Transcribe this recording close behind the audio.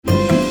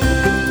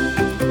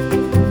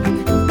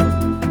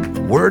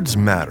Words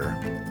matter.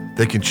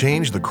 They can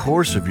change the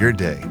course of your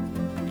day.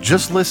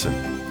 Just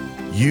listen.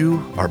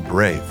 You are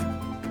brave.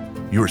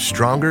 You are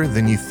stronger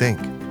than you think.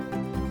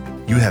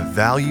 You have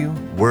value,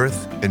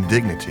 worth, and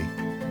dignity.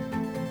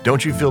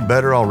 Don't you feel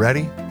better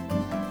already?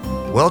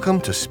 Welcome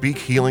to Speak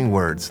Healing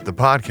Words, the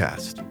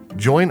podcast.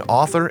 Join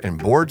author and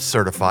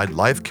board-certified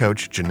life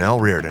coach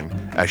Janelle Reardon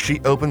as she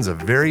opens a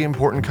very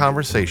important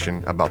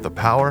conversation about the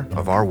power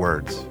of our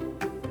words.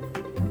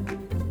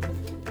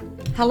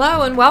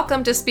 Hello and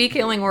welcome to Speak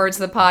Healing Words,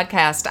 the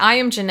podcast. I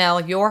am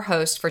Janelle, your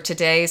host for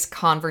today's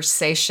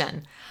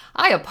conversation.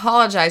 I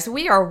apologize.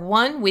 We are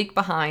 1 week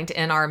behind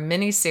in our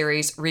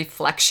mini-series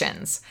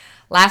Reflections.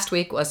 Last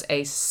week was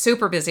a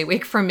super busy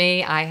week for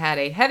me. I had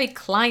a heavy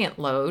client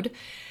load.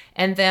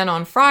 And then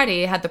on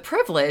Friday, I had the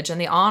privilege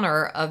and the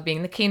honor of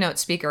being the keynote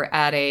speaker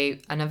at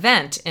an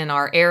event in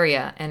our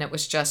area. And it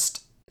was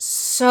just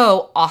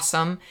so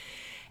awesome.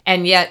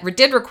 And yet it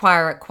did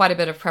require quite a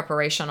bit of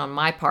preparation on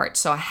my part.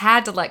 So I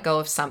had to let go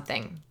of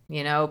something,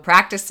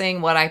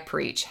 practicing what I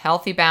preach,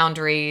 healthy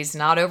boundaries,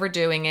 not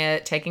overdoing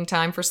it, taking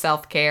time for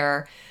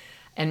self-care,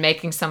 and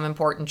making some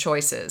important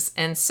choices.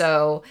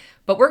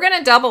 But we're going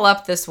to double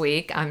up this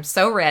week. I'm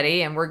so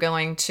ready. And we're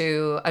going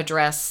to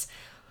address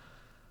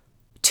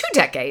 2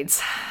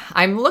 decades.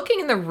 I'm looking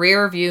in the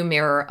rear view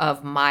mirror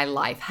of my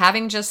life,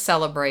 having just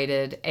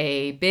celebrated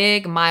a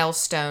big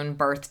milestone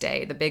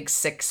birthday, the big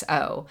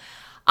 6-0.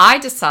 I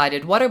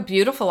decided what a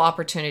beautiful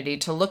opportunity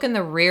to look in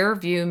the rear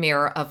view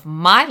mirror of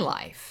my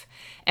life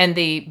and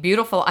the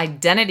beautiful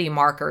identity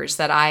markers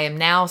that I am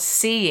now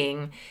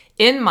seeing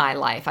in my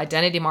life.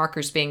 Identity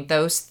markers being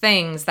those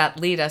things that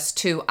lead us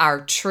to our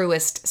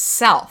truest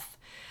self.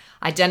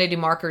 Identity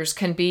markers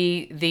can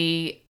be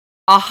the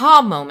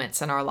aha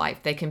moments in our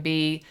life. They can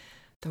be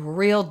the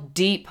real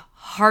deep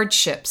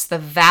hardships, the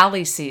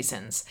valley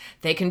seasons.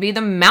 They can be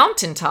the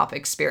mountaintop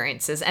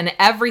experiences and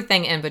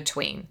everything in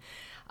between.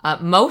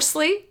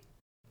 Mostly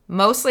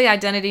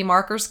identity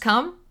markers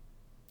come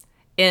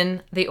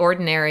in the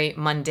ordinary,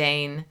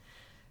 mundane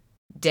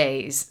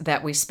days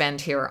that we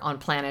spend here on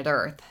planet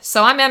Earth.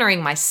 So I'm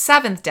entering my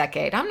 7th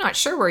decade. I'm not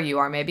sure where you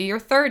are. Maybe your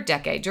 3rd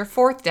decade, your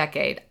 4th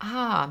decade.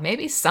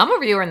 Maybe some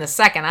of you are in the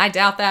 2nd. I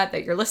doubt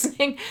that you're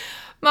listening.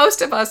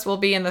 Most of us will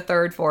be in the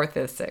 3rd, 4th,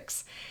 5th,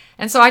 6th.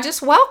 And so I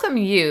just welcome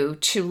you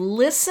to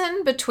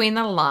listen between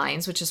the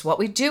lines, which is what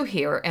we do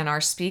here in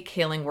our Speak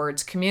Healing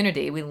Words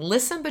community. We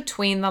listen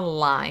between the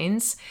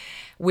lines.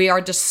 We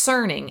are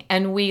discerning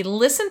and we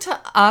listen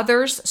to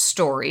others'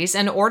 stories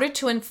in order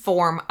to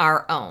inform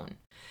our own.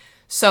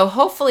 So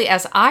hopefully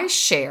as I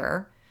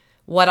share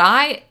what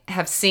I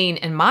have seen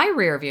in my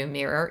rearview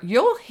mirror,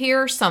 you'll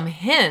hear some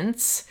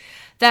hints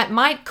that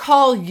might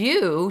call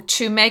you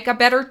to make a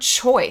better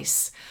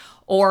choice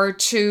or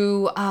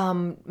to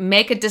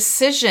make a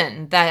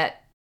decision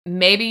that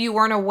maybe you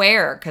weren't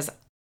aware, because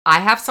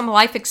I have some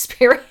life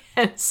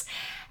experience.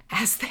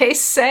 As they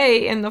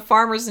say in the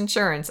Farmers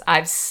Insurance,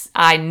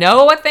 I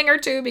know a thing or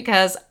two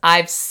because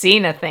I've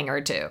seen a thing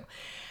or two.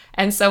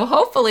 And so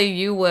hopefully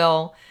you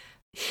will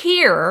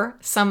hear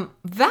some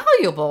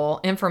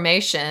valuable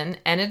information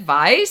and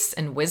advice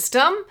and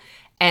wisdom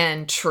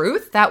and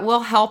truth that will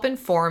help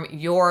inform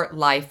your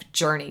life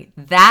journey.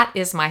 That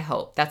is my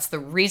hope. That's the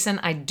reason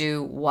I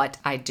do what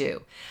I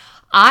do.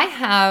 I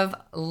have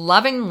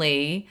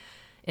lovingly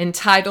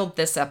entitled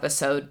this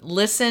episode,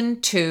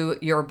 Listen to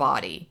Your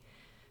Body.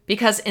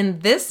 Because in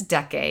this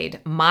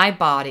decade, my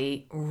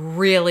body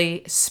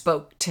really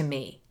spoke to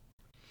me.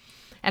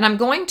 And I'm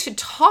going to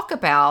talk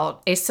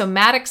about a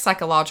somatic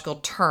psychological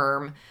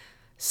term,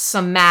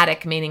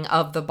 somatic meaning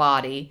of the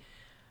body,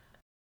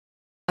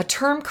 a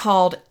term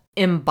called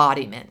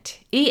embodiment,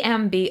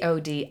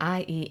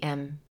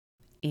 embodiment,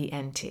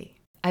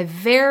 a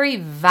very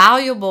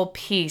valuable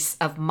piece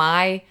of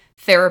my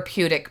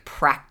therapeutic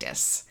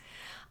practice.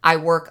 I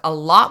work a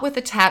lot with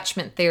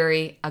attachment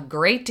theory, a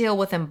great deal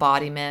with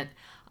embodiment.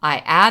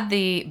 I add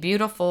the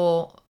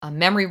beautiful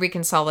memory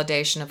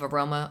reconsolidation of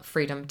aroma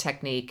freedom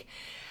technique.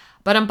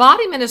 But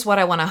embodiment is what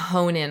I want to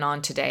hone in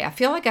on today. I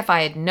feel like if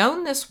I had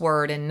known this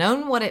word and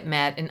known what it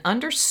meant and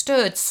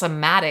understood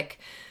somatic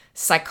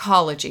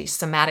psychology,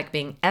 somatic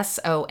being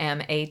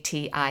somatic,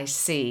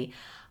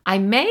 I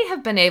may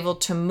have been able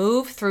to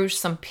move through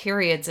some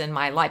periods in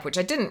my life, which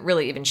I didn't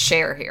really even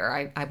share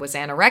here. I was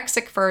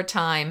anorexic for a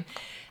time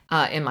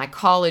in my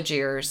college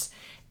years,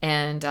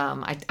 and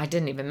I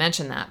didn't even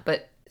mention that.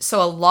 But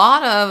so a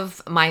lot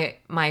of my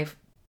 30s,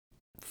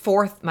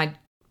 my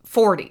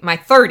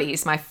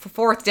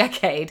 4th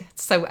decade,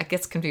 so it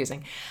gets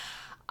confusing.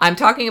 I'm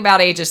talking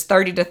about ages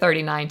 30 to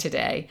 39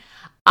 today.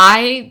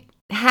 I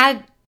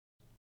had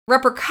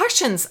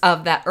repercussions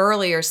of that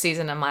earlier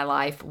season in my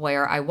life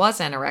where I was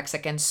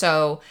anorexic. And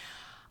so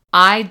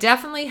I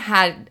definitely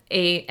had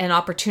an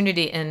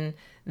opportunity in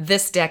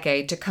this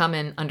decade to come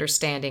in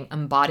understanding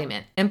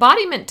embodiment.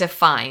 Embodiment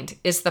defined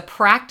is the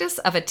practice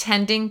of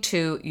attending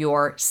to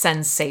your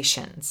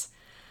sensations.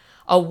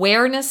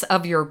 Awareness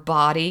of your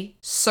body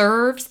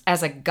serves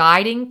as a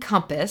guiding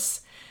compass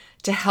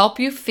to help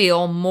you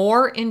feel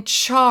more in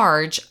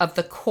charge of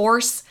the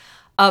course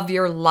of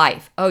your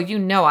life. Oh, you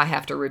know I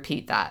have to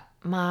repeat that.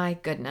 My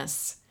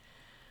goodness.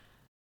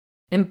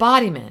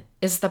 Embodiment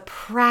is the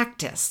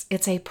practice.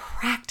 It's a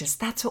practice.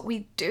 That's what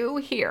we do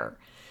here.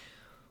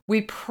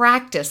 We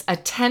practice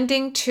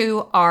attending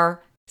to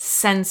our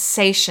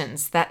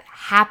sensations that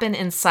happen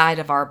inside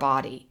of our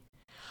body.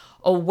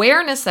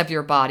 Awareness of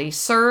your body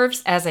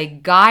serves as a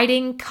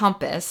guiding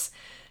compass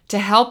to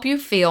help you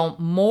feel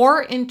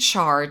more in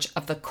charge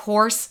of the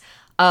course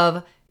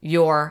of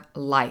your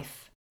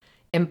life.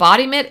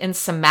 Embodiment in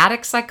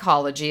somatic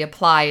psychology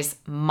applies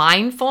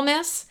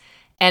mindfulness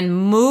and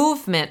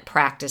movement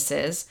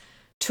practices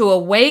to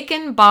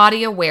awaken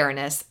body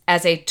awareness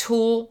as a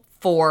tool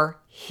for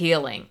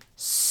healing.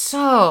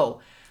 So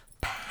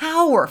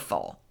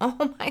powerful.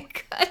 Oh my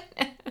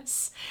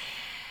goodness.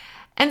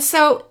 And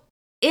so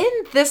in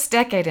this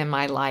decade in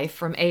my life,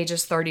 from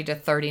ages 30 to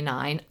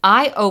 39,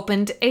 I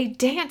opened a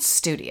dance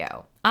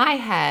studio. I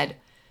had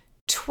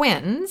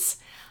twins.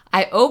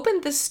 I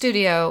opened the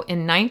studio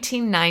in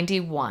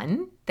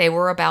 1991. They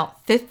were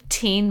about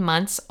 15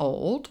 months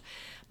old.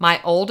 My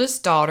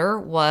oldest daughter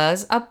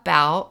was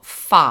about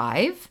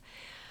 5.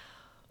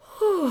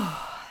 Whew.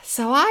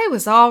 So I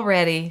was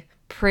already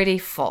pretty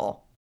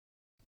full.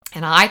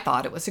 And I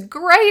thought it was a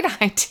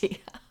great idea.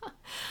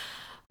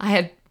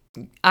 I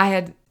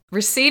had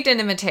received an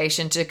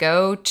invitation to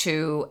go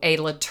to a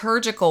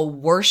liturgical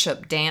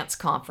worship dance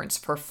conference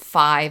for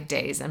 5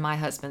 days. And my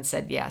husband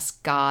said, yes,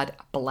 God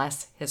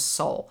bless his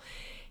soul.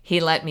 He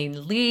let me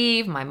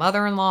leave. My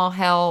mother-in-law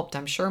helped.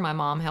 I'm sure my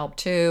mom helped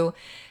too.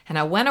 And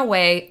I went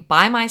away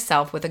by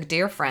myself with a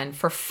dear friend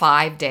for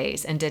 5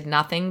 days and did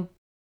nothing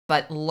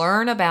but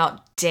learn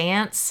about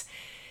dance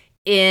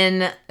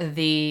in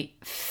the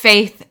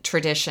faith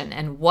tradition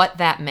and what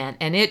that meant.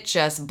 And it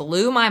just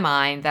blew my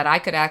mind that I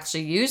could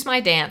actually use my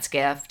dance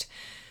gift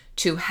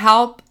to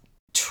help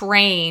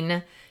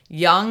train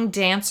young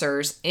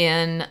dancers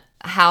in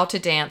how to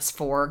dance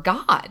for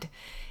God.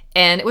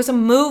 And it was a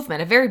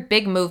movement, a very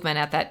big movement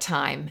at that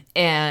time.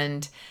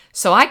 And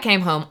so I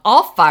came home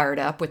all fired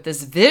up with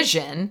this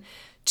vision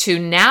to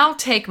now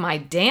take my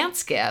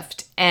dance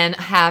gift and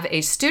have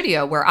a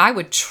studio where I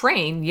would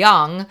train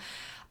young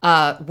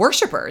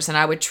worshipers, and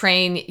I would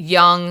train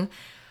young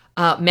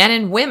men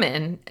and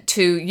women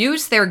to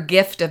use their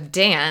gift of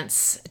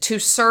dance to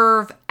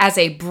serve as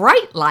a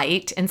bright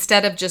light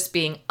instead of just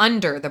being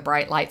under the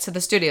bright light. So the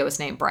studio was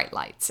named Bright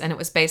Lights, and it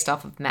was based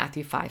off of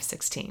Matthew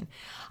 5:16.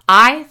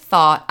 I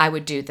thought I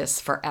would do this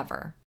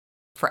forever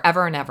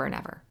and ever and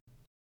ever.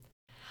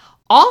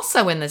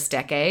 Also in this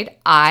decade,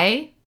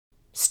 I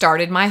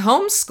started my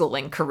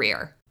homeschooling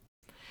career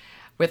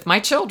with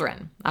my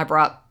children. I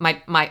brought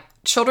my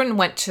children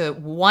went to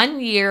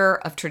 1 year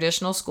of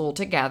traditional school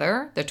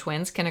together. The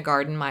twins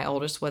kindergarten. My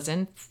oldest was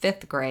in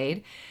 5th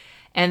grade.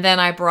 And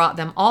then I brought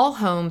them all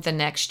home the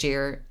next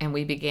year and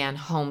we began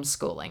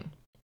homeschooling.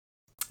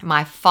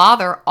 My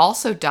father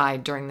also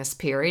died during this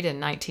period in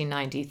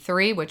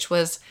 1993, which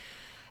was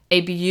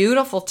a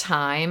beautiful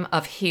time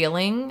of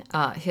healing.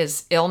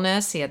 His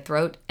illness, he had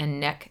throat and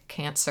neck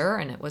cancer,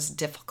 and it was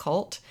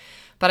difficult.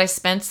 But I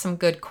spent some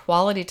good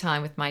quality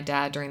time with my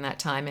dad during that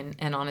time.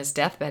 And on his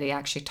deathbed, he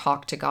actually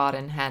talked to God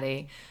and had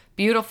a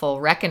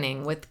beautiful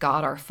reckoning with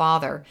God, our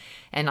Father.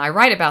 And I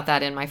write about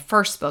that in my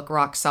first book,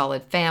 Rock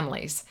Solid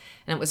Families.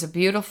 And it was a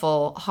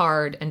beautiful,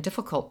 hard, and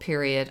difficult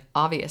period,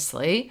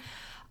 obviously.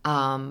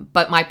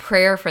 But my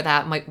prayer for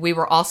that, we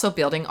were also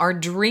building our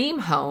dream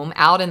home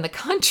out in the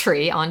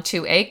country on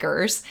 2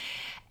 acres.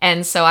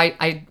 And so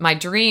my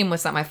dream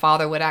was that my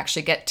father would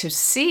actually get to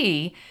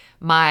see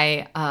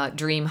my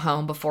dream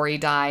home before he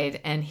died,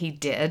 and he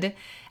did.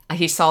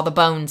 He saw the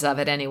bones of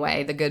it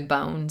anyway, the good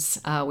bones.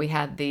 We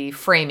had the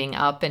framing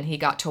up, and he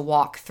got to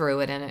walk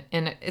through it,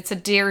 and it's a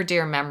dear,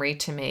 dear memory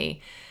to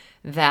me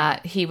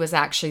that he was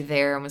actually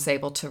there and was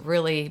able to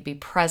really be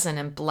present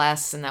and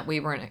bless, and that we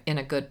were in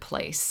a good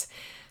place.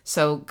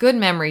 So good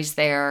memories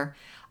there.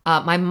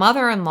 My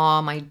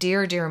mother-in-law, my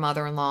dear, dear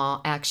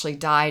mother-in-law, actually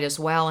died as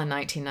well in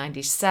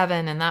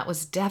 1997, and that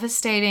was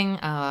devastating.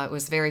 It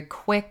was very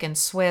quick and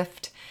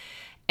swift,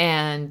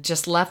 and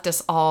just left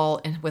us all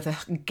with a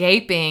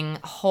gaping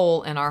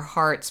hole in our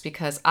hearts,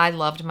 because I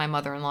loved my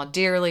mother-in-law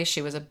dearly.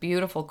 She was a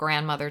beautiful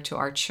grandmother to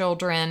our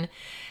children,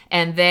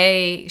 and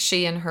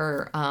she and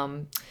her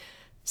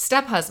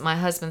step-husband, my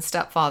husband's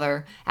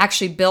stepfather,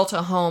 actually built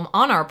a home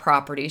on our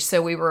property.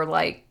 So we were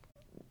like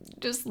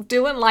just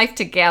doing life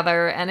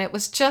together, and it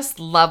was just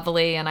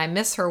lovely. And I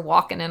miss her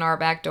walking in our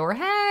back door.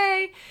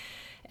 Hey.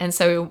 And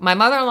so my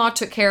mother-in-law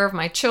took care of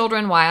my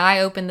children while I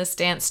opened this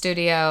dance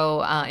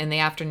studio in the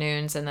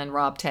afternoons, and then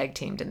Rob tag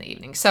teamed in the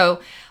evening.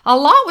 So a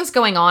lot was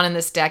going on in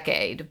this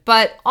decade.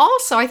 But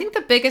also, I think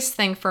the biggest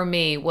thing for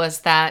me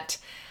was that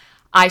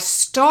I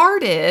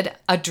started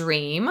a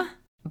dream,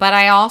 but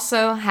I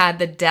also had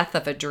the death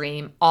of a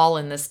dream all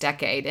in this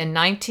decade.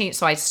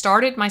 So I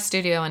started my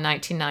studio in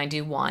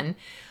 1991.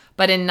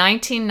 But in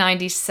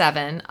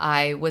 1997,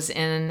 I was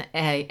in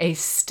a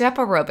step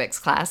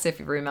aerobics class, if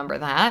you remember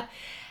that.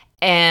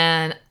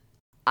 And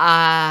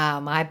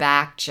my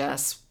back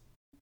just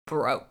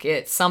broke.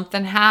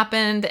 Something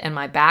happened and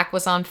my back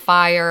was on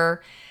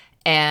fire,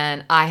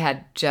 and I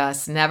had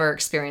just never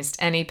experienced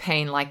any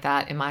pain like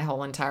that in my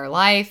whole entire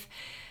life.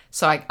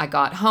 So I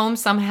got home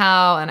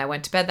somehow and I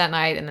went to bed that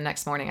night, and the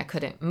next morning I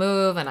couldn't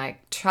move, and I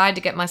tried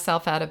to get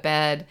myself out of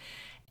bed,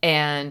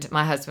 and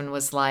my husband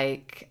was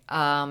like,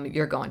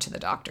 you're going to the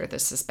doctor.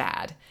 This is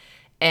bad.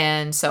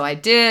 And so I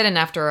did, and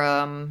after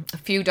a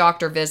few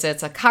doctor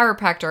visits, a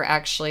chiropractor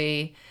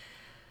actually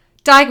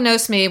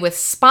diagnosed me with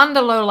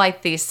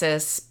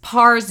spondylolisthesis,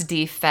 pars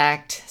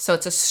defect. So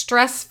it's a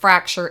stress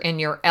fracture in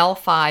your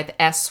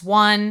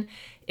L5-S1.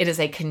 It is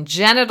a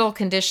congenital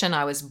condition.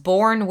 I was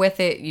born with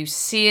it. You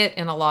see it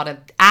in a lot of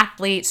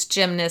athletes,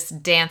 gymnasts,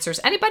 dancers,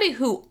 anybody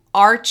who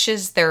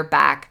arches their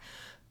back,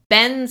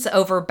 bends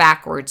over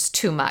backwards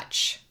too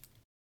much.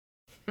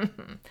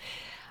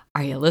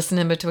 Are you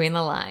listening between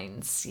the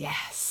lines?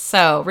 Yes.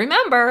 So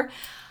remember,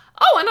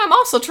 and I'm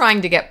also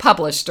trying to get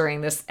published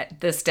during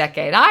this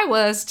decade. I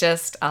was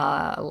just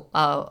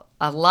a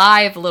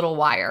live little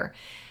wire,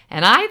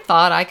 and I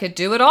thought I could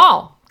do it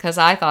all because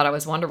I thought I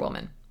was Wonder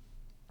Woman.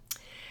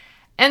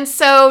 And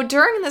so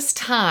during this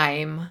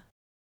time,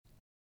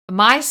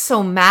 my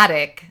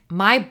somatic,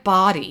 my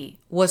body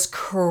was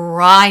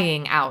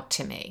crying out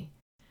to me.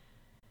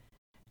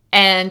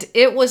 And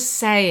it was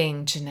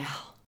saying,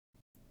 Janelle,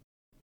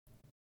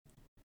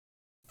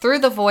 through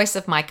the voice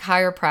of my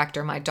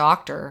chiropractor, my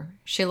doctor,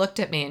 she looked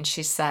at me and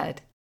she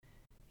said,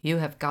 you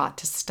have got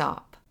to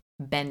stop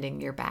bending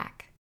your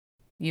back.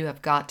 You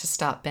have got to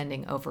stop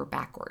bending over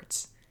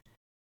backwards.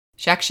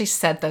 She actually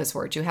said those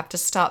words. You have to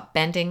stop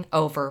bending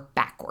over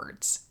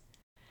backwards.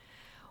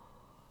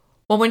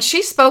 Well, when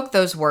she spoke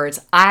those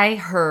words, I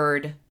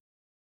heard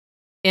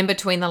in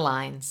between the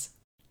lines,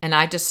 and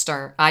I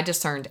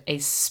discerned a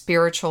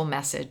spiritual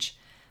message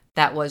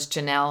that was,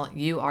 Janelle,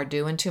 you are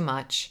doing too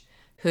much.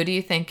 Who do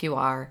you think you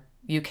are?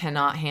 You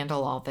cannot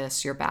handle all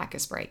this. Your back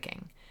is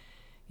breaking.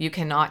 You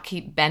cannot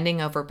keep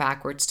bending over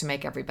backwards to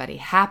make everybody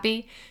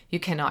happy. You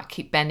cannot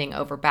keep bending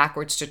over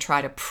backwards to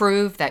try to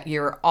prove that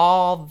you're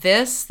all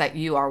this, that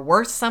you are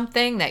worth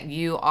something, that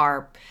you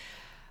are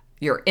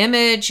your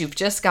image. You've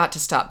just got to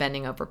stop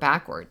bending over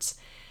backwards.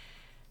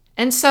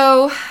 And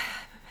so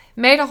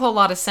made a whole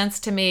lot of sense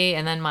to me.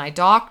 And then my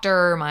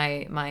doctor,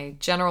 my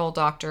general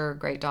doctor,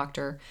 great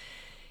doctor,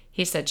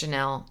 he said,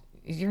 Janelle,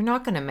 you're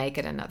not going to make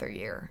it another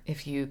year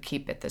if you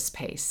keep at this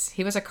pace.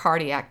 He was a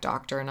cardiac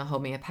doctor and a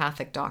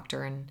homeopathic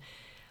doctor, and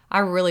I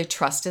really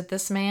trusted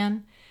this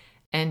man,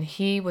 and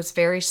he was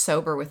very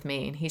sober with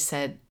me, and he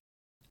said,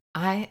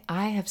 I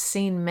have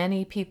seen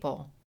many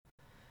people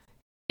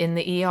in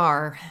the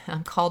ER.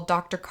 I'm called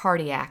Dr.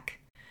 Cardiac,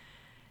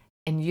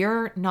 and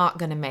you're not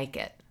going to make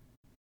it.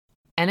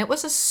 And it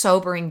was a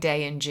sobering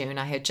day in June.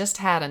 I had just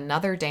had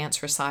another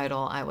dance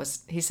recital.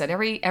 He said,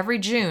 every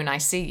June I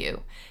see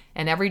you.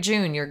 And every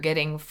June you're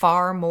getting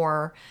far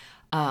more,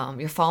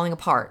 you're falling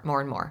apart more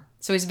and more.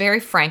 So he's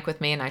very frank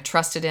with me, and I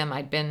trusted him.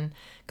 I'd been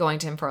going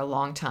to him for a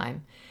long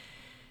time.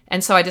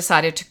 And so I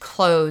decided to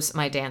close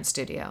my dance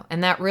studio.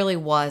 And that really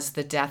was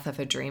the death of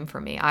a dream for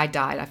me. I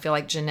died. I feel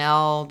like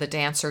Janelle, the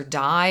dancer,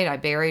 died. I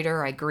buried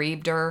her. I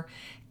grieved her.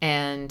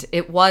 And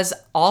it was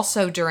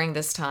also during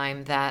this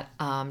time that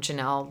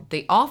Janelle,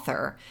 the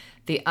author,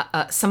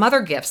 some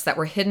other gifts that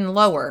were hidden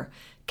lower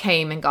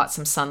came and got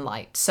some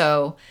sunlight.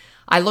 So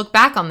I look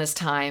back on this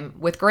time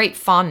with great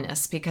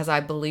fondness because I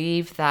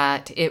believe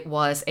that it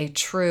was a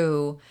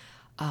true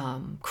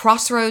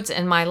crossroads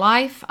in my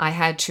life. I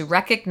had to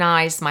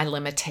recognize my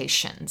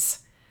limitations.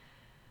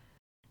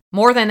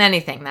 More than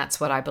anything, that's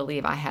what I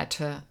believe. I had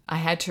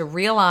to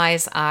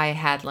realize I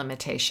had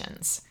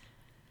limitations.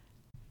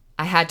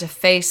 I had to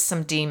face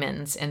some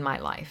demons in my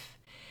life.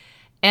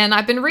 And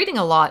I've been reading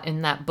a lot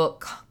in that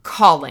book,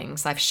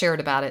 Callings. I've shared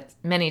about it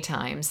many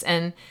times.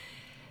 And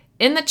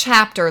in the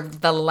chapter,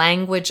 The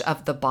Language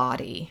of the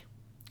Body,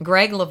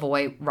 Greg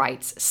Lavoie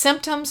writes,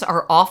 symptoms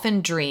are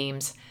often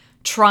dreams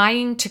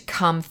trying to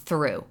come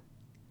through.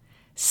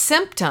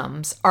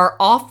 Symptoms are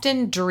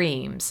often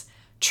dreams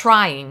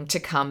trying to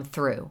come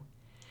through.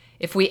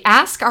 If we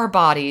ask our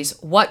bodies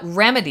what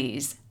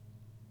remedies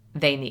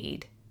they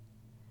need,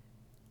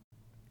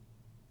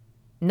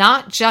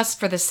 not just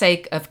for the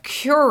sake of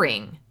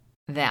curing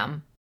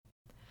them,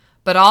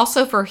 but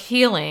also for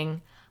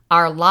healing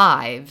our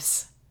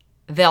lives,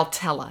 they'll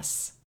tell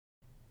us.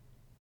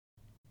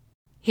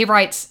 He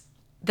writes,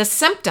 the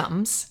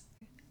symptoms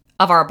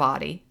of our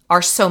body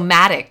are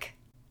somatic.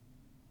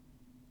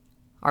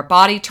 Our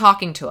body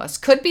talking to us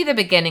could be the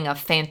beginning of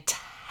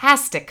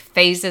fantastic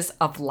phases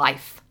of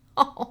life,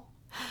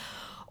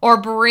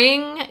 or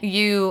bring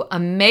you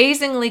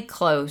amazingly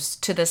close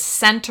to the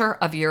center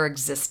of your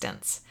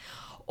existence,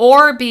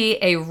 or be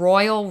a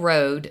royal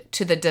road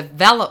to the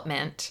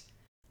development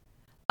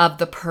of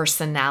the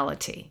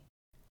personality,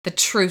 the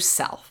true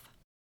self.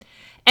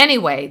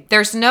 Anyway,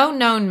 there's no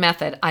known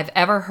method I've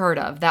ever heard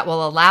of that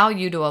will allow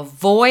you to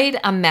avoid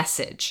a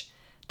message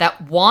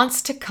that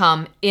wants to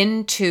come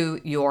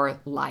into your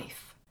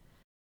life.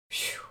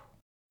 Whew.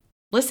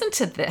 Listen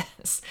to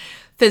this.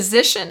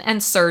 Physician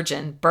and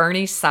surgeon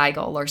Bernie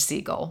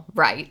Siegel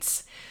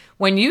writes,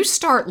 when you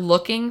start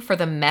looking for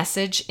the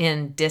message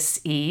in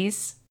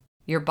dis-ease,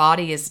 your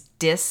body is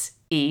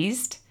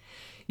diseased,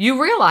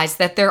 you realize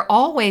that there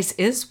always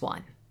is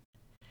one.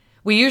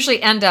 We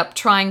usually end up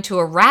trying to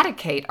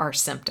eradicate our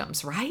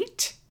symptoms,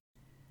 right?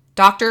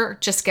 Doctor,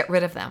 just get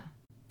rid of them.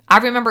 I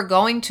remember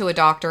going to a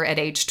doctor at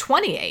age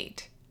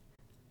 28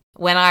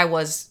 when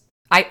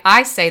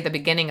I say the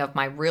beginning of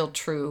my real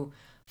true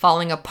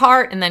falling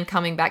apart and then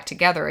coming back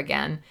together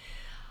again.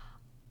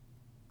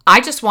 I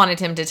just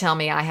wanted him to tell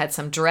me I had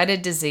some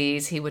dreaded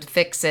disease, he would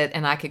fix it,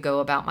 and I could go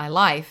about my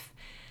life.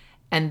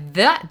 And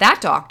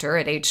that doctor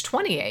at age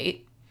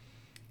 28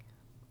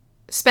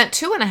 spent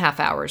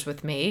 2.5 hours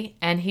with me,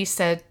 and he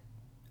said,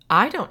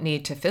 I don't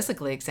need to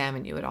physically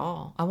examine you at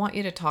all. I want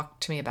you to talk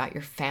to me about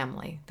your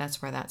family.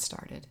 That's where that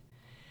started.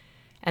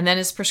 And then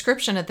his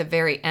prescription at the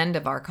very end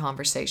of our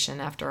conversation,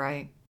 after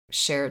I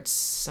shared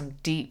some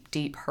deep,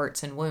 deep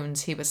hurts and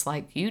wounds, he was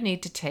like, you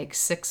need to take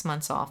 6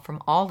 months off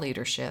from all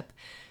leadership.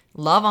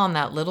 Love on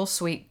that little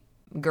sweet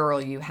girl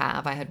you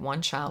have. I had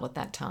one child at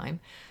that time.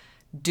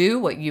 Do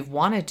what you've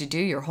wanted to do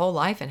your whole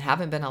life and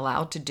haven't been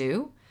allowed to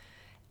do.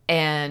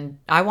 And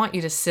I want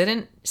you to sit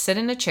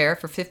in a chair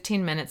for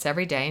 15 minutes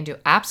every day and do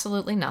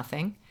absolutely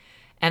nothing.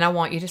 And I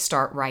want you to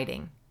start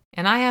writing.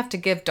 And I have to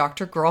give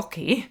Dr.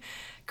 Grolke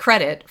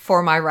credit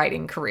for my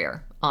writing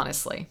career,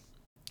 honestly.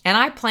 And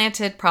I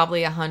planted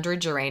probably 100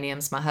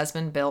 geraniums. My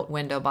husband built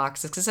window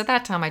boxes because at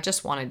that time I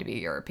just wanted to be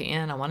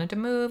European. I wanted to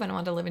move and I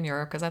wanted to live in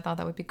Europe because I thought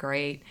that would be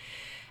great.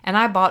 And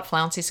I bought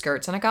flouncy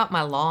skirts and I got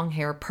my long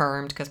hair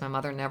permed because my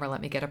mother never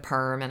let me get a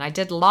perm. And I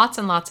did lots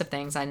and lots of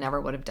things I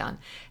never would have done.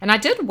 And I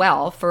did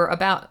well for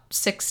about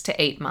 6 to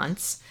 8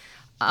 months.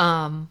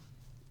 And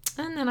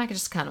then I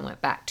just kind of went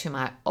back to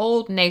my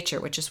old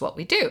nature, which is what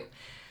we do.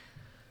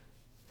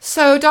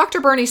 So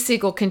Dr. Bernie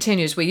Siegel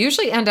continues, we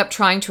usually end up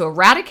trying to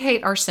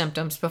eradicate our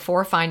symptoms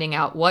before finding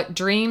out what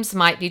dreams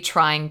might be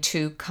trying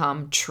to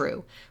come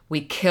true.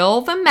 We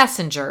kill the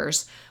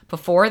messengers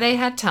before they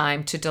had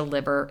time to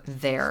deliver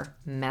their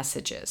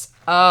messages.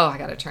 Oh, I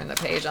got to turn the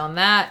page on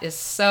that. It's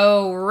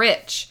so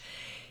rich.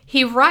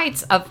 He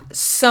writes of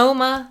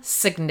soma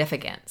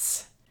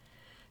significance.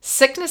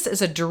 Sickness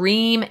is a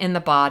dream in the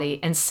body,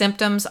 and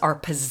symptoms are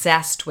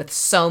possessed with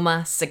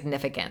soma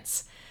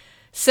significance.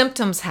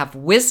 Symptoms have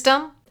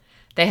wisdom.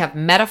 They have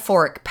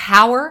metaphoric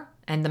power,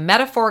 and the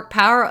metaphoric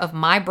power of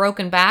my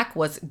broken back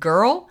was,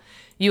 girl,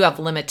 you have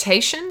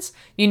limitations.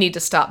 You need to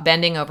stop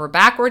bending over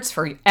backwards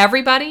for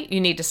everybody.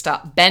 You need to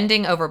stop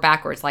bending over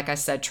backwards, like I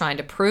said, trying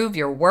to prove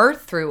your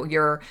worth through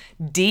your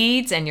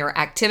deeds and your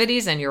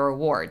activities and your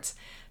rewards.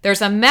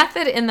 There's a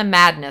method in the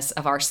madness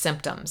of our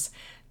symptoms.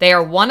 They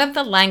are one of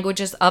the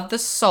languages of the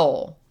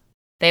soul.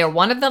 They are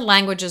one of the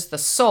languages the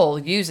soul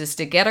uses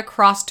to get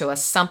across to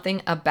us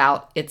something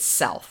about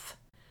itself.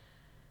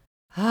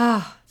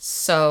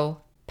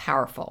 So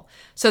powerful.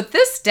 So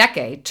this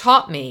decade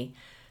taught me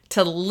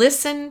to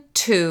listen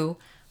to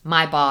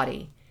my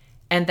body,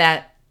 and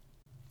that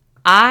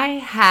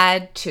I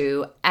had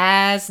to,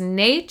 as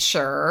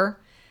nature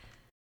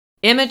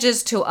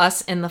images to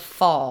us in the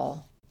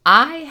fall,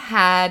 I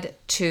had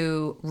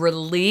to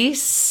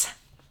release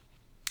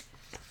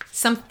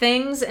some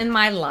things in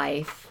my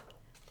life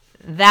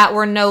that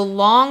were no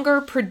longer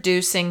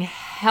producing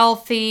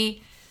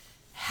healthy,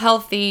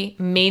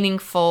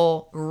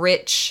 meaningful,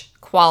 rich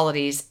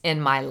qualities in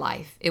my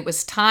life. It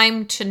was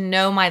time to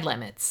know my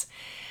limits.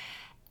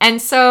 And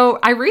so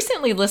I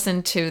recently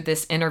listened to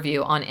this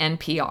interview on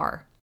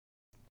NPR.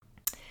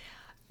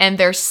 And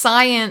their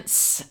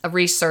science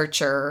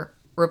reporter,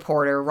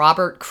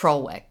 Robert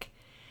Krulwich,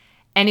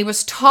 and he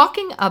was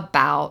talking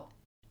about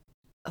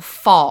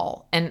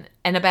fall and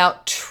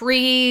about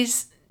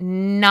trees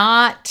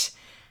not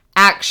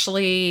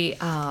actually,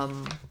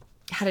 how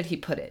did he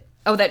put it?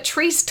 Oh, that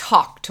trees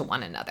talk to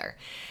one another.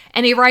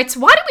 And he writes,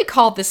 why do we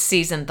call this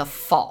season the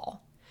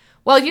fall?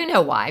 Well, you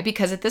know why.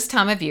 Because at this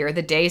time of year,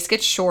 the days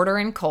get shorter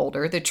and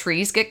colder, the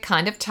trees get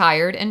kind of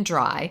tired and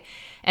dry,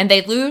 and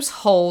they lose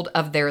hold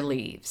of their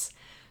leaves.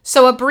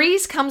 So a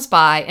breeze comes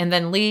by and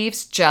then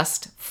leaves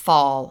just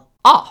fall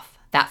off.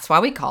 That's why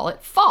we call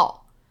it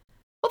fall.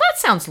 Well, that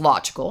sounds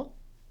logical,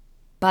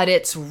 but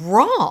it's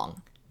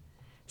wrong,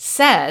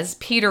 says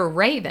Peter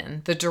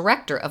Raven, the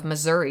director of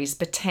Missouri's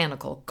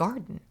Botanical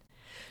Garden.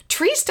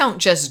 Trees don't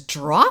just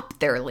drop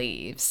their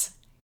leaves.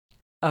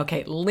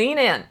 Okay, lean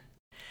in.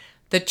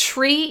 The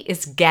tree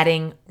is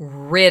getting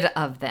rid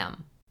of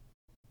them.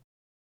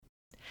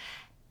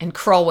 And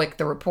Krulwich,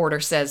 the reporter,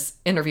 says,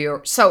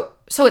 interviewer, so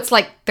it's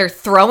like they're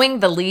throwing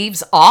the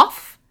leaves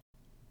off?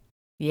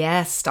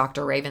 Yes,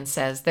 Dr. Raven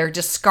says, they're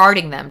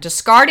discarding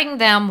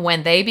them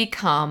when they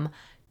become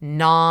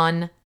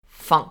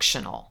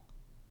non-functional.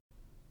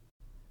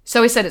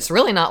 So he said it's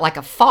really not like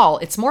a fall,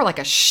 it's more like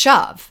a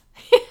shove.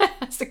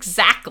 Yes,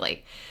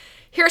 exactly.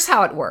 Here's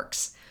how it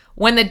works.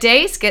 When the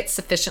days get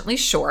sufficiently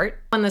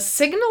short, when the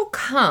signal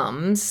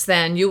comes,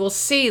 then you will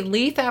see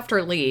leaf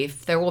after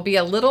leaf, there will be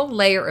a little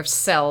layer of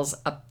cells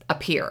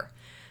appear.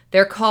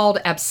 They're called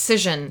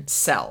abscission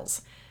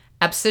cells.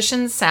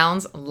 Abscission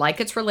sounds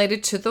like it's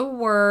related to the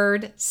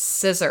word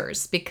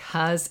scissors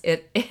because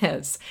it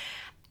is.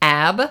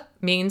 Ab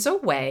means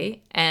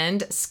away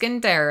and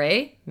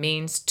scindere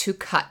means to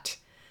cut.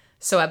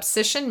 So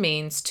abscission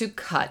means to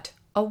cut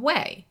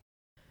away.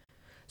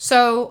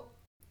 So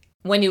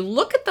when you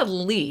look at the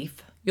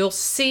leaf, you'll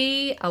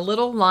see a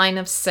little line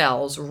of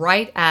cells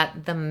right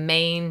at the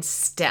main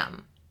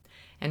stem.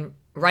 And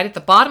right at the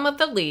bottom of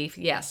the leaf,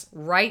 yes,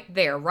 right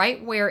there,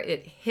 right where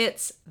it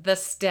hits the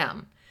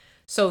stem.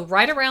 So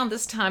right around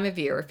this time of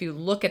year, if you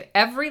look at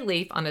every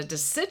leaf on a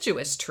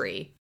deciduous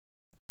tree,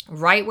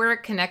 right where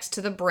it connects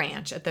to the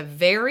branch, at the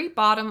very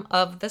bottom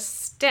of the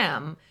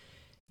stem,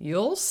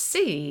 you'll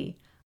see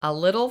a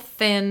little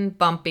thin,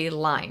 bumpy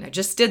line. I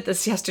just did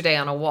this yesterday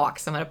on a walk,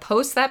 so I'm going to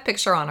post that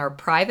picture on our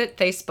private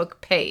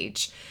Facebook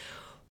page,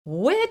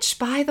 which,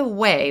 by the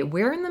way,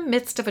 we're in the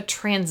midst of a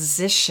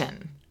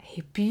transition,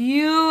 a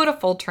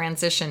beautiful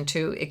transition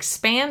to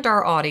expand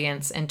our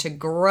audience and to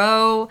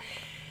grow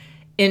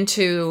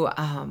into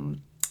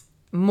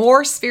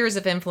more spheres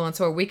of influence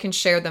where we can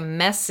share the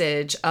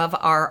message of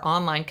our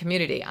online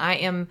community. I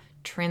am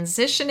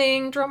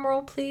transitioning,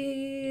 drumroll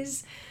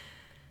please,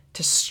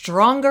 to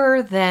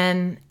Stronger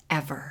Than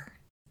Ever.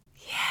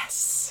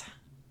 Yes.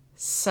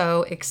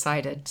 So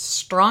excited.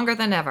 Stronger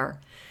Than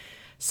Ever.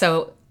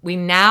 So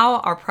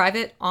our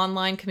private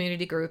online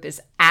community group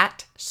is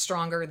at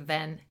Stronger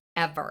Than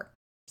Ever.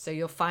 So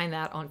you'll find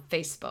that on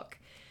Facebook.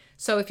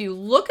 So if you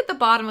look at the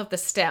bottom of the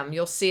stem,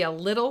 you'll see a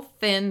little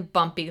thin,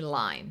 bumpy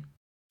line.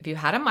 If you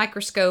had a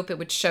microscope, it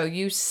would show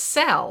you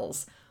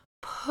cells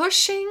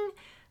pushing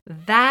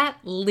that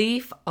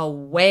leaf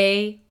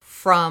away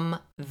from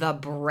the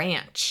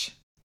branch.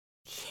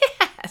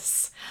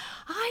 Yes,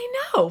 I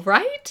know,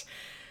 right?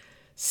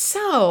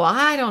 So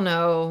I don't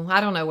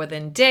know,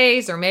 within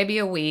days or maybe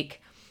a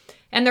week,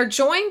 and they're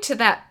joined to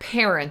that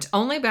parent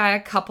only by a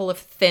couple of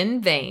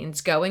thin veins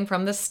going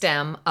from the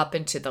stem up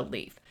into the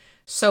leaf.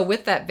 So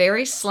with that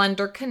very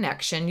slender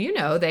connection,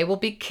 they will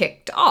be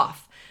kicked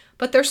off.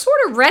 But they're sort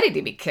of ready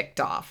to be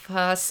kicked off.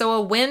 So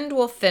a wind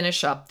will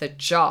finish up the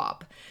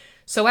job.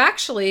 So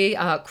actually,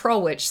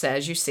 Krulwich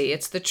says, you see,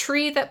 it's the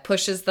tree that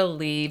pushes the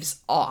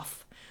leaves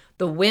off.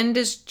 The wind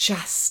is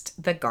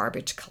just the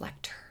garbage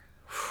collector.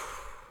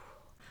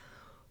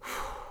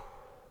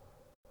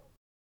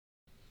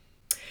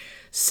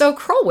 So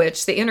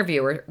Krulwich, the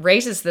interviewer,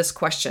 raises this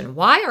question: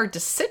 why are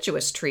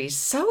deciduous trees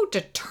so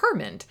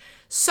determined,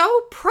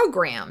 so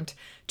programmed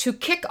to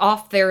kick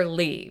off their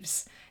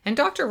leaves? And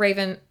Dr.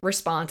 Raven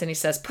responds and he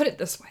says, put it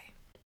this way: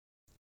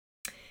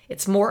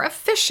 it's more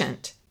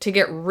efficient to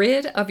get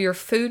rid of your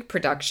food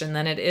production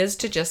than it is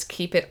to just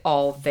keep it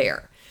all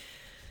there.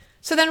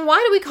 So then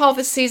why do we call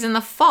this season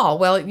the fall?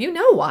 Well, you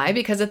know why,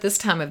 because at this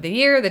time of the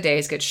year, the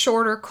days get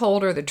shorter,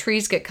 colder, the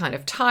trees get kind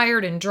of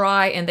tired and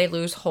dry, and they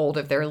lose hold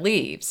of their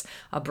leaves.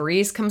 A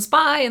breeze comes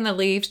by and the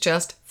leaves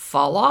just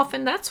fall off,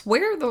 and that's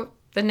where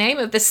the name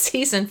of the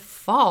season,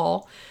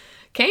 fall,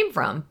 came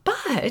from.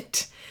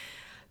 But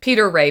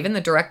Peter Raven,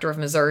 the director of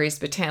Missouri's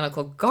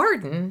Botanical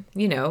Garden,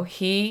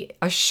 he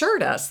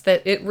assured us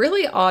that it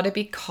really ought to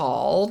be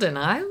called, and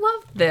I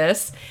love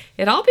this,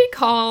 it ought to be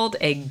called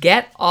a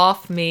get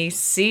off me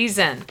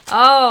season.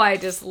 Oh, I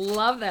just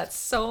love that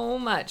so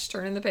much.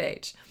 Turning the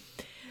page.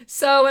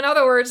 So in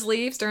other words,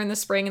 leaves during the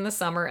spring and the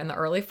summer and the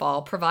early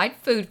fall provide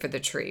food for the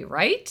tree,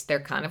 right? They're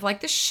kind of like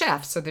the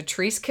chefs or the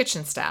tree's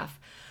kitchen staff.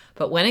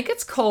 But when it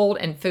gets cold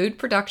and food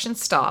production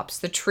stops,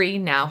 the tree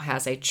now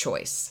has a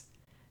choice.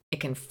 It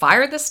can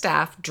fire the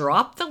staff,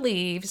 drop the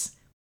leaves,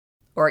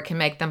 or it can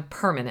make them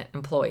permanent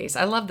employees.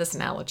 I love this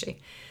analogy.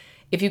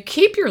 If you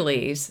keep your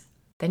leaves,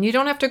 then you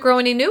don't have to grow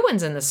any new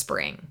ones in the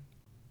spring.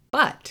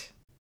 But,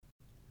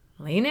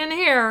 lean in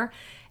here,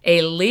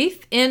 a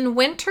leaf in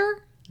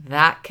winter,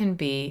 that can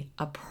be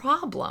a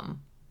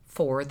problem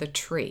for the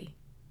tree.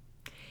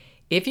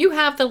 If you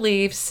have the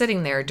leaves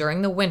sitting there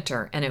during the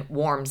winter and it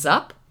warms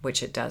up,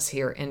 which it does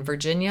here in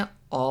Virginia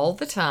all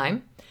the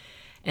time,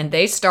 and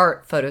they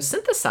start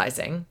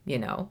photosynthesizing,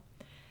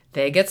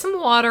 they get some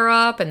water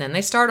up and then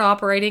they start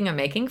operating and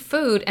making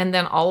food, and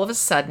then all of a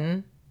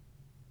sudden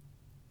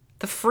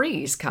the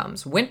freeze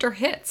comes. Winter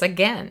hits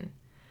again.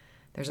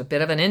 There's a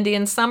bit of an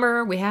Indian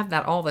summer. We have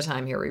that all the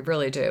time here. We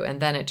really do. And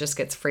then it just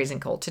gets freezing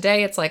cold.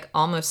 Today it's like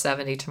almost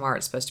 70. Tomorrow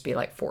it's supposed to be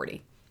like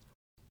 40.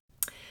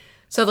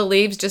 So the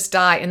leaves just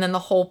die and then the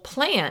whole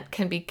plant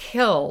can be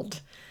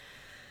killed.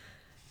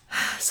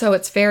 So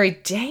it's very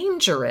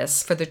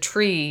dangerous for the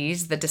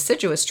trees, the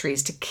deciduous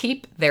trees, to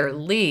keep their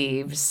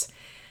leaves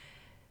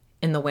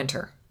in the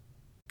winter.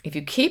 If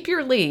you keep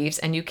your leaves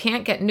and you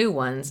can't get new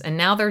ones and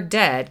now they're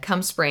dead,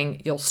 come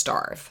spring, you'll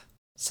starve.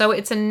 So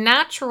it's a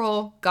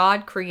natural,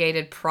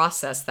 God-created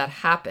process that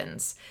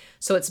happens.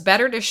 So it's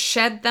better to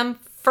shed them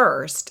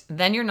first,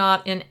 then you're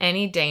not in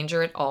any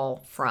danger at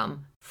all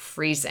from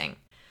freezing.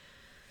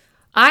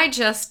 I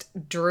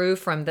just drew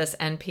from this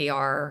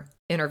NPR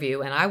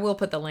interview, and I will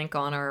put the link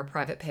on our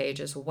private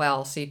page as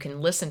well so you can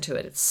listen to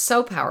it. It's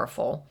so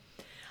powerful.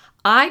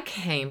 I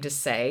came to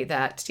say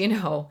that,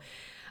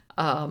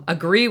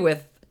 agree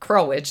with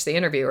Krulwich, the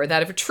interviewer,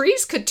 that if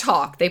trees could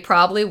talk, they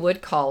probably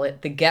would call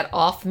it the Get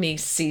Off Me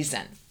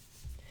season.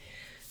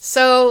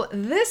 So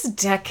this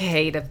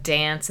decade of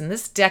dance and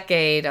this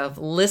decade of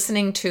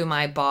listening to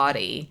my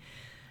body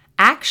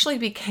actually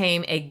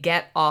became a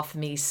Get Off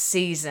Me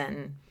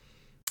season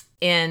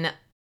in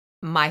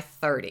my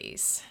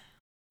 30s.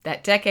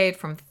 That decade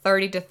from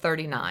 30 to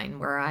 39,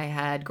 where I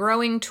had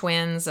growing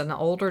twins, an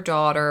older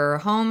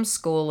daughter,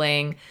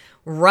 homeschooling,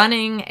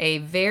 running a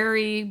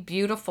very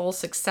beautiful,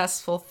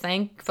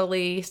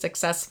 thankfully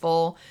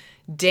successful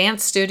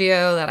dance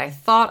studio that I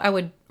thought I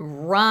would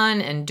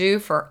run and do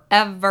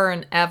forever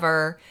and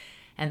ever.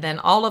 And then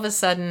all of a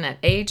sudden at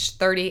age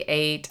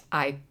 38,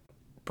 I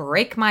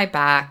break my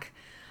back.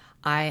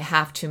 I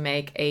have to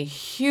make a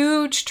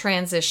huge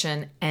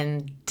transition,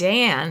 and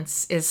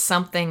dance is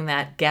something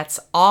that gets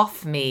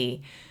off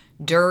me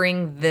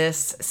during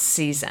this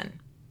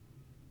season.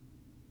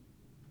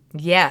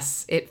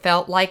 Yes, it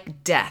felt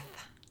like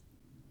death.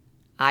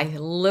 I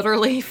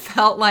literally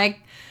felt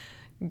like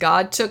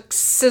God took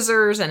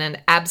scissors and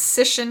an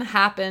abscission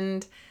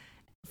happened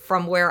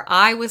from where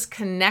I was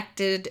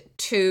connected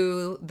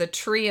to the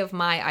tree of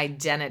my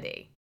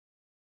identity.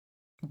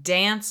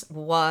 Dance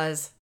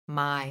was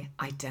my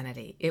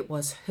identity. It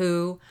was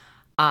who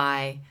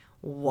I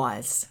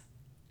was.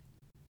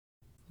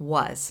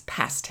 Was,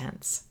 past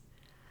tense.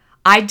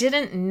 I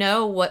didn't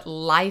know what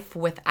life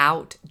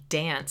without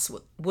dance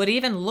would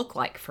even look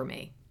like for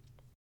me.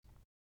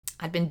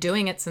 I'd been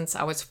doing it since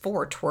I was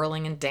 4,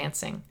 twirling and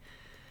dancing,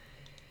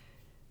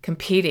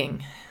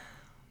 competing.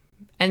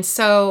 And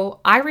so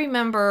I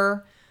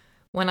remember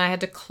when I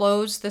had to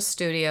close the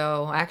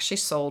studio, I actually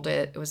sold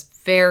it. It was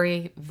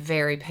very,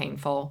 very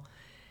painful.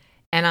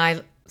 And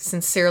I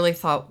sincerely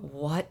thought,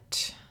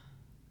 what?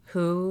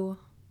 Who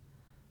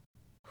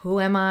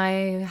am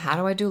I? How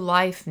do I do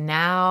life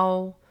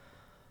now?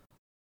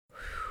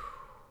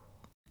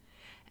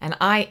 And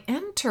I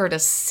entered a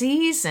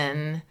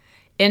season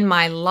in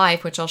my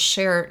life, which I'll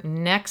share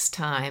next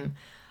time,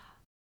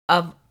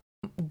 of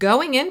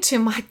going into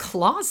my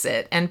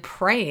closet and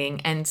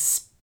praying and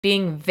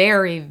being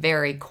very,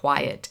 very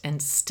quiet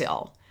and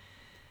still.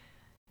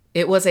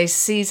 It was a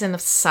season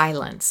of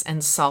silence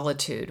and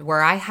solitude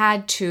where I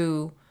had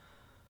to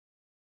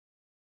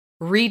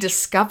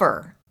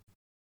rediscover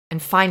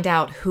and find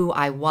out who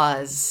I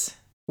was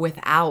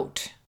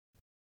without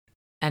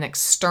an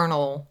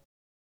external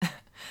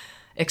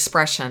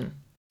expression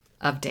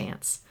of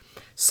dance.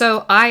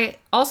 So I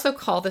also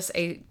call this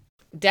a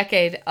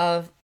decade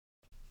of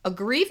a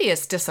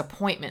grievous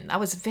disappointment. I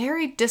was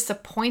very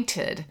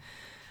disappointed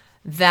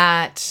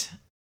that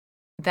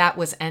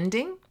was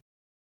ending.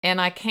 And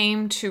I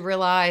came to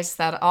realize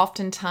that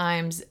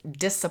oftentimes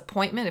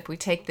disappointment, if we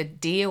take the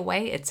D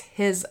away, it's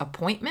his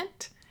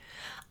appointment.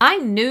 I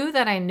knew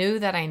that I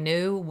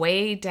knew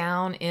way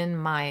down in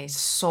my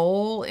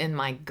soul, in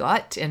my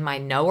gut, in my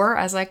knower,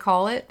 as I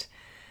call it,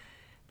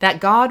 that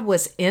God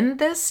was in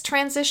this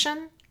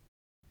transition.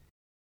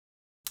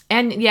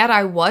 And yet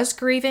I was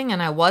grieving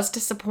and I was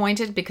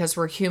disappointed because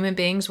we're human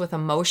beings with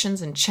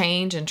emotions, and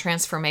change and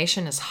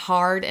transformation is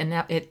hard, and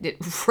it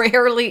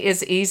rarely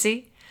is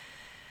easy,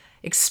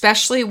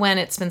 especially when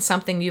it's been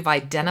something you've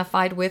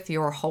identified with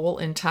your whole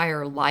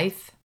entire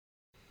life.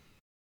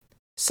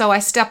 So I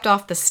stepped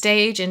off the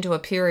stage into a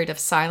period of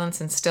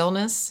silence and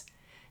stillness,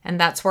 and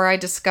that's where I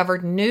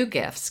discovered new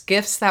gifts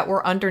that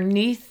were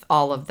underneath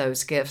all of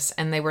those gifts,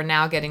 and they were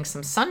now getting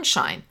some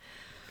sunshine.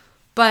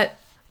 But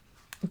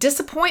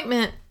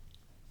disappointment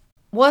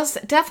was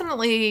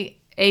definitely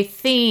a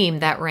theme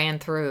that ran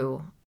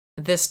through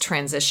this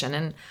transition.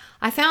 And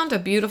I found a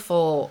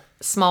beautiful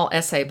small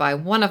essay by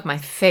one of my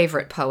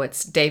favorite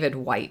poets, David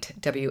Whyte,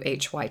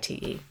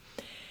 Whyte.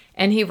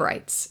 And he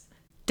writes,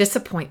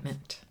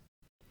 Disappointment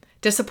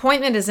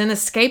is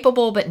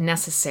inescapable but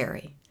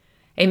necessary,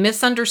 a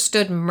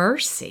misunderstood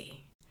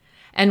mercy,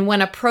 and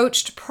when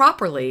approached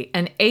properly,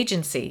 an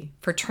agency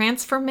for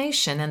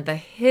transformation and the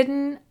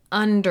hidden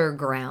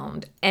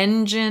underground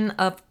engine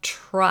of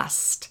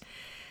trust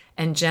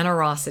and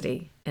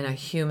generosity in a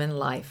human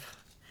life.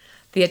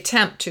 The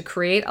attempt to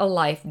create a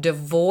life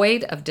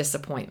devoid of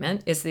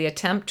disappointment is the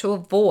attempt to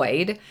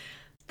avoid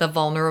the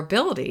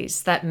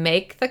vulnerabilities that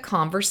make the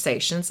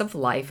conversations of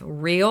life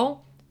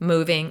real,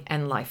 moving,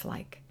 and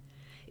lifelike.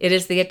 It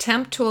is the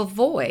attempt to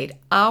avoid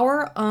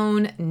our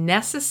own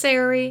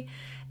necessary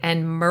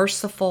and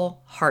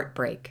merciful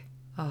heartbreak.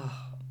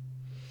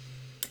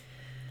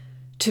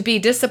 To be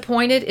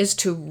disappointed is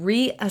to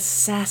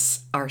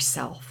reassess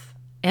ourselves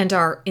and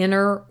our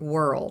inner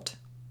world.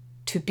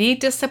 To be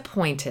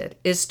disappointed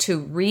is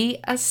to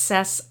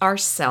reassess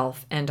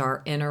ourselves and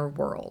our inner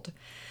world,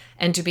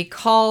 and to be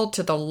called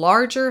to the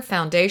larger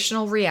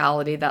foundational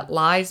reality that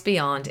lies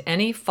beyond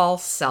any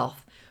false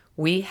self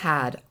we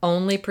had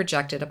only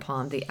projected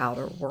upon the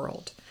outer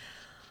world.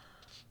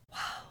 Wow,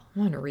 I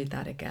want to read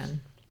that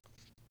again.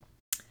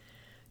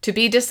 To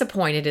be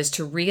disappointed is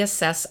to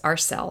reassess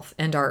ourselves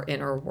and our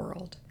inner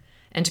world,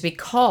 and to be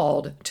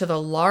called to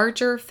the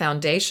larger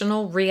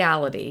foundational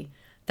reality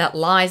that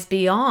lies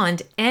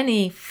beyond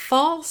any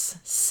false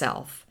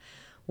self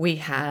we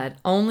had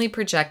only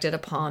projected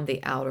upon the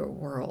outer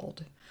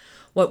world.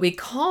 What we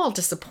call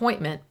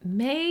disappointment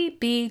may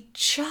be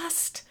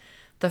just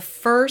the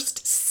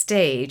first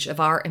stage of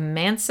our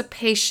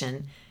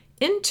emancipation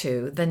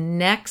into the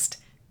next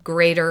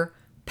greater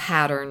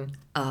pattern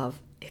of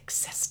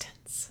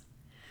existence.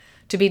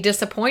 To be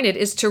disappointed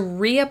is to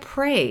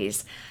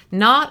reappraise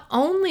not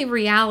only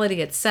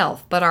reality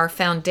itself, but our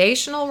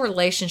foundational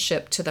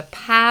relationship to the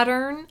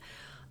pattern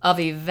of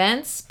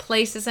events,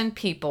 places, and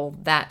people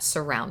that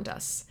surround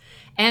us,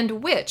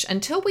 and which,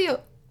 until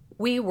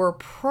we were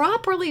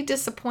properly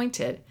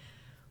disappointed,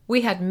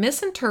 we had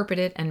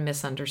misinterpreted and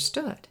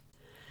misunderstood.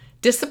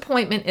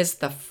 Disappointment is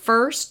the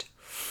first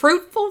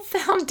fruitful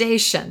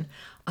foundation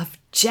of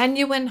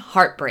genuine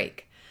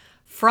heartbreak,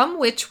 from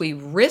which we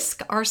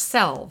risk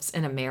ourselves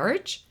in a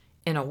marriage,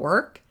 in a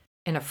work,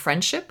 in a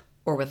friendship,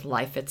 or with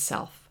life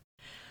itself.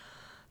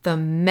 The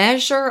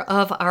measure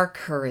of our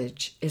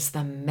courage is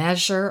the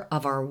measure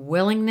of our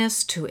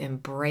willingness to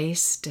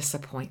embrace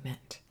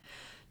disappointment,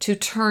 to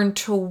turn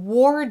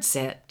towards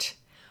it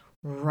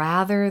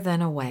rather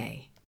than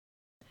away.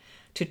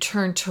 To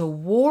turn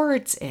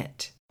towards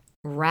it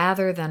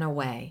rather than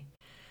away.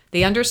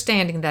 The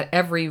understanding that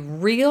every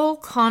real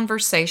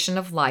conversation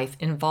of life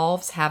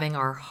involves having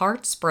our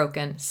hearts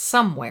broken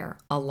somewhere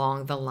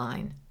along the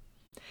line,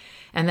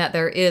 and that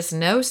there is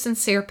no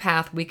sincere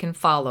path we can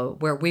follow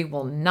where we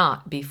will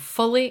not be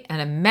fully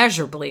and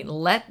immeasurably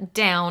let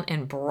down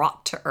and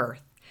brought to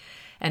earth,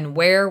 and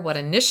where what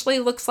initially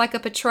looks like a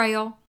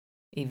betrayal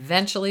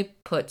eventually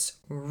puts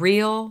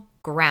real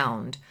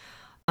ground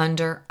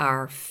under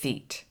our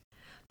feet.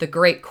 The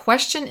great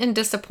question in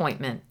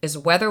disappointment is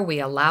whether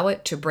we allow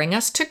it to bring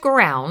us to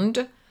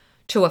ground,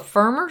 to a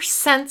firmer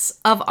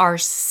sense of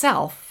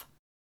ourself,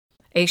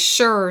 a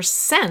surer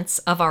sense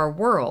of our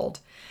world,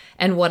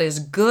 and what is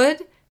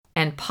good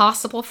and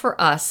possible for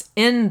us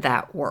in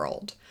that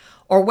world,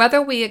 or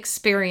whether we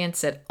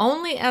experience it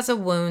only as a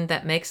wound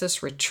that makes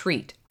us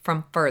retreat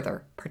from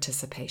further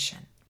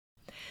participation.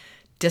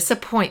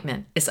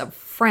 Disappointment is a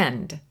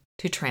friend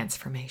to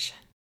transformation.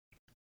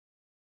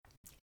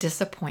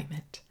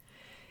 Disappointment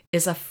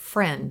is a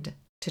friend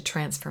to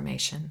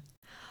transformation,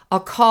 a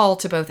call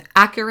to both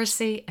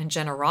accuracy and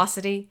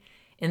generosity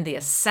in the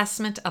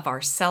assessment of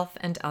ourself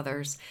and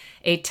others,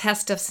 a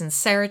test of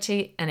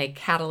sincerity and a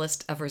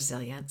catalyst of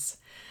resilience.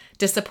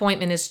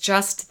 Disappointment is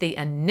just the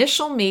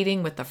initial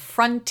meeting with the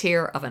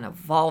frontier of an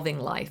evolving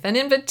life, an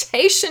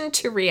invitation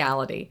to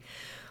reality,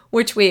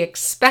 which we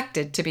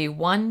expected to be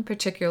one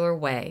particular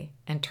way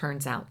and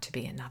turns out to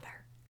be another.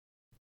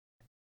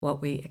 What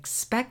we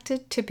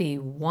expected to be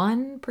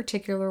one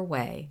particular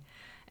way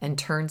and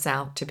turns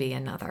out to be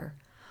another.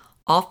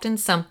 Often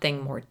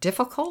something more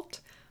difficult,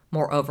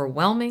 more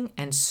overwhelming,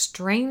 and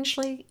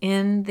strangely,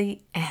 in the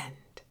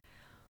end,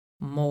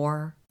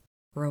 more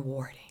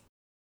rewarding.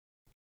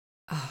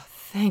 Oh,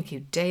 thank you,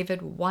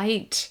 David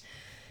Whyte,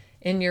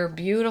 in your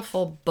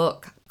beautiful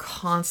book,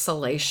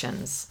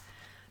 Consolations,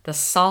 the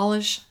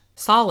solace,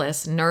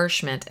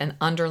 nourishment, and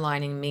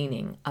underlining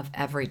meaning of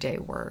everyday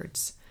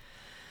words.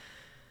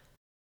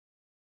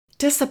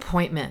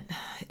 Disappointment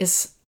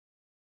is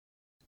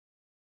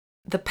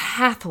the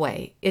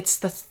pathway, it's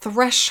the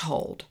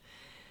threshold,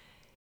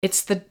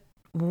 it's the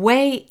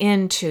way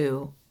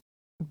into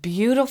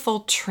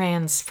beautiful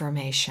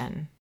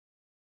transformation.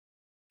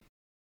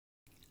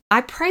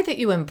 I pray that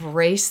you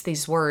embrace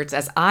these words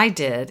as I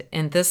did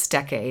in this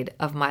decade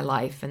of my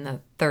life, in the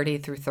 30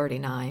 through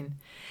 39,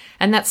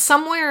 and that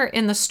somewhere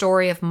in the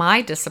story of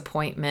my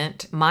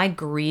disappointment, my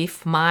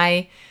grief,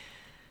 my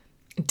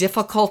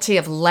difficulty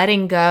of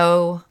letting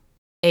go,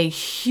 it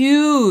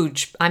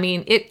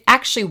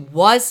actually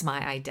was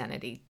my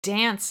identity.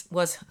 Dance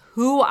was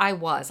who I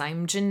was.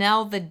 I'm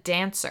Janelle the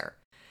dancer.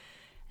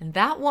 And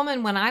that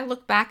woman, when I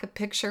look back at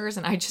pictures,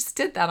 and I just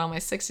did that on my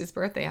 60th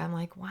birthday, I'm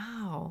like,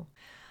 wow,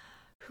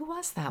 who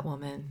was that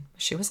woman?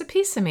 She was a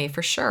piece of me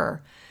for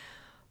sure.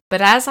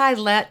 But as I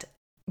let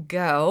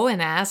go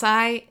and as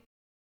I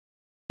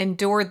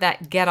endured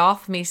that get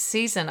off me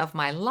season of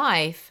my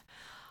life,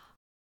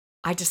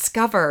 I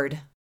discovered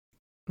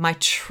my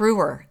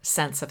truer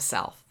sense of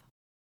self,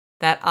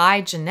 that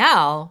I,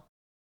 Janelle,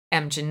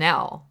 am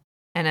Janelle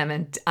and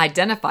am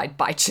identified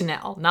by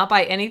Janelle, not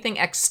by anything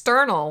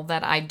external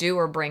that I do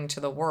or bring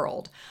to the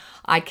world.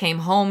 I came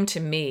home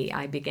to me.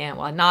 I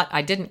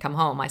didn't come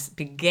home. I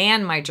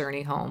began my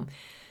journey home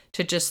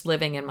to just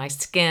living in my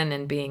skin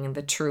and being in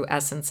the true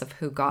essence of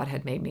who God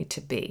had made me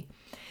to be.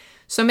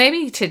 So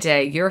maybe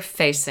today you're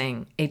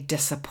facing a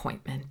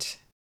disappointment,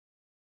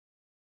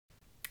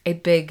 a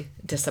big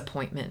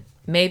disappointment.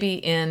 Maybe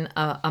in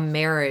a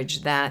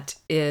marriage that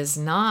is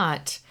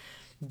not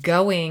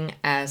going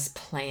as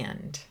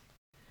planned.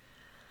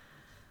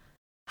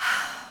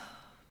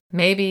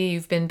 Maybe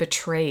you've been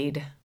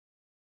betrayed.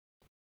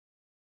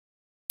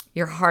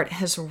 Your heart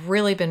has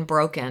really been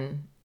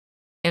broken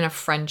in a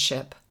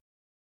friendship.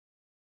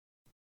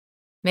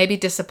 Maybe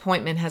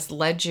disappointment has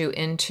led you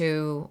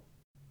into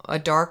a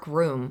dark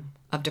room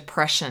of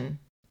depression.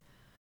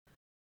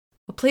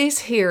 Well, please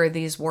hear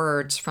these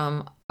words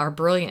from our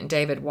brilliant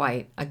David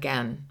Whyte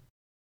again.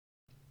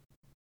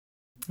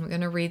 I'm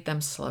going to read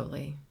them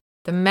slowly.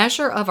 The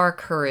measure of our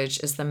courage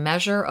is the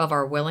measure of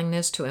our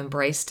willingness to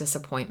embrace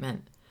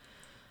disappointment,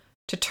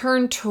 to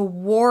turn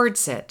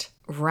towards it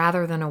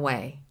rather than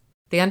away.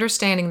 The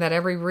understanding that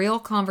every real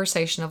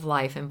conversation of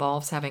life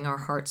involves having our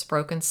hearts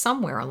broken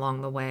somewhere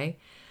along the way,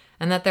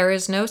 and that there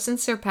is no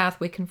sincere path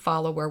we can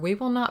follow where we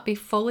will not be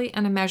fully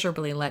and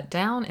immeasurably let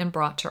down and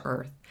brought to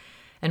earth,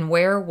 and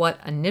where what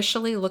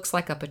initially looks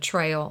like a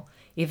betrayal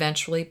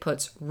eventually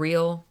puts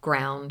real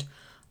ground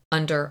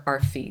under our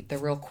feet. The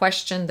real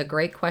question, the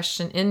great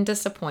question in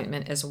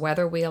disappointment is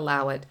whether we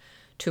allow it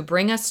to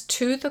bring us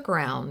to the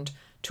ground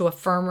to a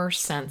firmer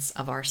sense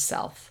of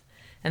ourself.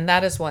 And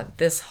that is what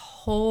this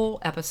whole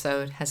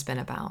episode has been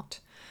about.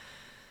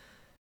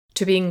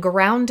 To being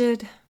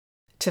grounded,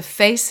 to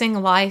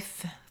facing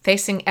life,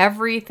 facing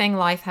everything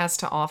life has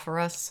to offer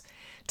us,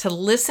 to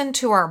listen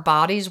to our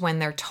bodies when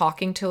they're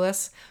talking to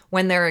us,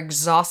 when they're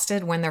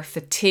exhausted, when they're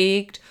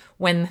fatigued,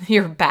 when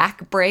your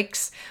back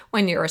breaks,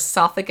 when your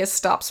esophagus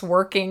stops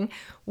working,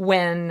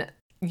 when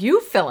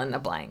you fill in the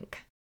blank.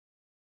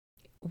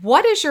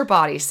 What is your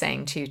body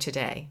saying to you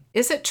today?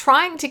 Is it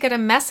trying to get a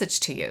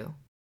message to you?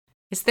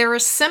 Is there a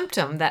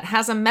symptom that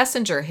has a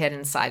messenger hid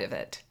inside of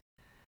it?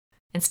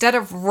 Instead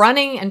of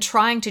running and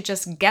trying to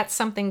just get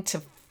something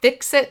to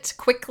fix it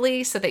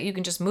quickly so that you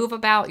can just move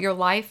about your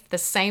life the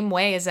same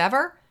way as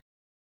ever,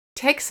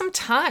 take some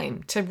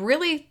time to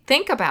really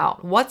think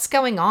about what's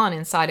going on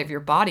inside of your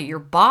body. Your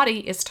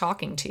body is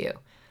talking to you.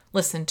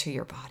 Listen to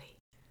your body.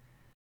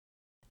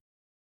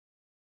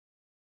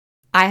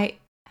 I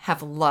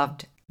have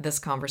loved this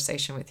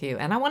conversation with you,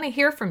 and I want to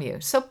hear from you.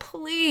 So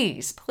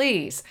please,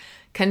 please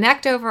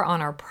connect over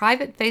on our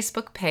private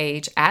Facebook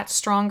page at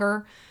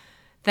Stronger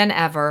Than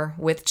Ever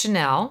with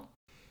Janelle.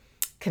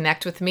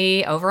 Connect with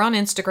me over on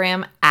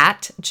Instagram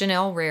at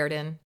Janelle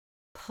Reardon.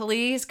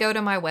 Please go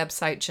to my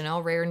website,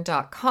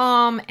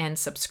 JanelleReardon.com, and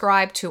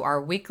subscribe to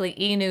our weekly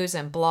e-news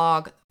and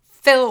blog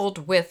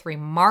filled with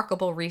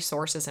remarkable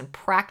resources and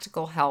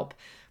practical help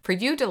for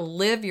you to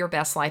live your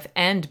best life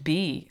and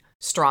be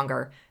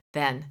stronger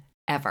than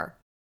ever.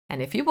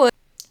 And if you would,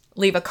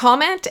 leave a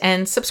comment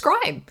and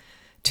subscribe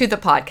to the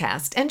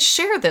podcast and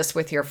share this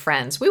with your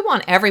friends. We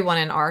want everyone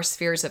in our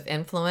spheres of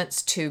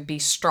influence to be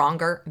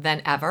stronger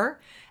than ever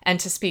and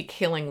to speak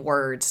healing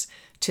words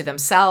to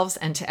themselves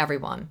and to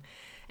everyone.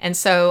 And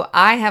so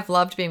I have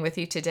loved being with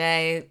you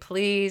today.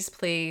 Please,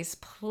 please,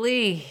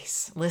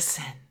 please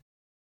listen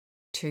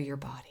to your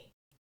body.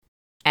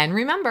 And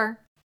remember,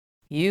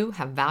 you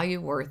have value,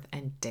 worth,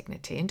 and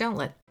dignity. And don't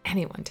let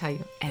anyone tell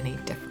you any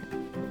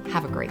different.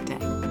 Have a great day.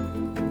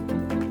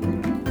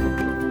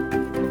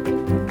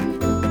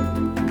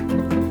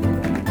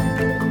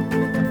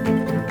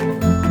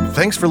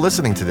 Thanks for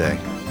listening today.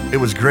 It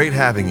was great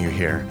having you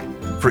here.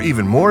 For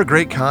even more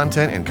great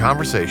content and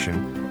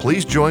conversation,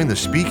 please join the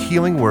Speak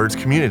Healing Words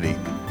community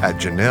at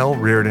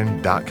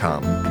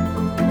JanelleReardon.com.